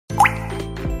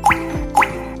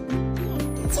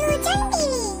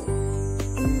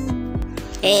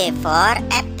A for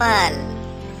apple.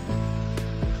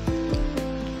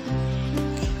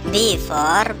 B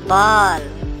for ball.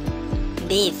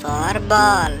 B for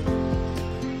ball.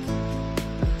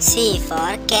 C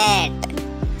for cat.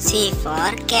 C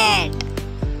for cat.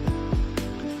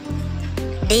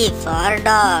 D for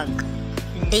dog.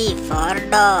 D for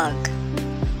dog.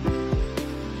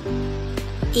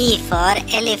 E for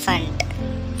elephant.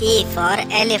 E for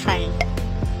elephant.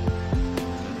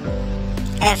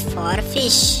 F for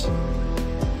fish.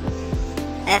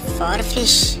 F for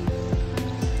fish.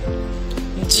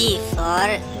 G for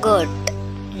goat.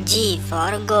 G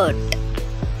for goat.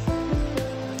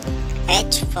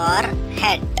 H for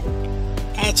hat.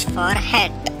 H for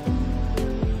hat.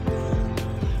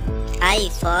 I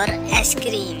for ice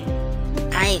cream.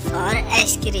 I for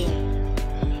ice cream.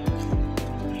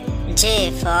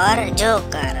 J for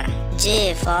joker.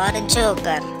 J for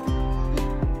joker.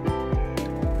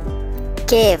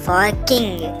 K for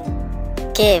king.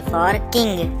 K for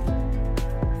king.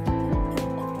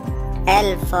 L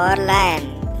for lion.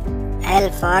 L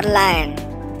for lion.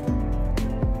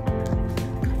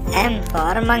 M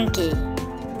for monkey.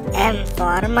 M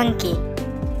for monkey.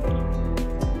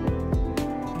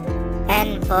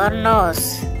 N for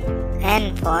nose.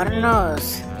 N for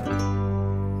nose.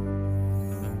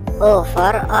 O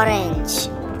for orange.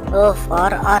 O for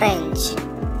orange.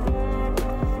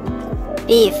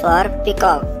 P for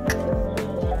peacock.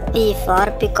 P for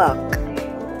peacock.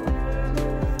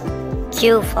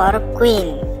 Q for queen.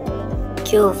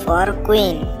 Q for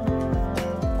queen.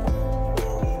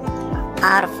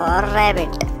 R for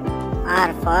rabbit.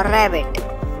 R for rabbit.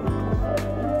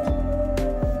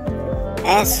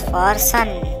 S for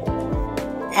sun.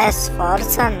 S for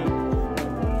sun.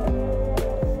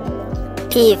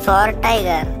 T for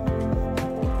tiger.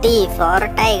 T for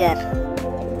tiger.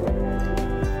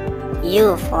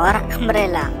 U for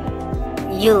umbrella.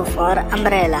 U for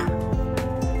umbrella.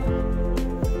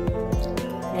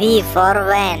 V for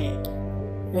van.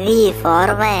 V for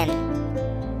van.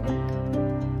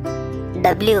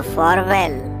 W for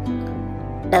well.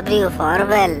 W for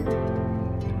well.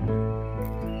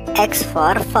 X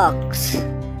for fox.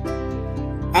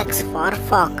 X for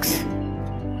fox.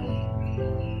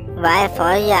 Y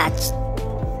for yacht.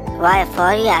 Y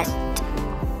for yacht.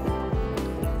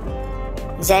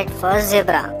 Z for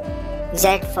zebra.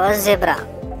 Z for zebra.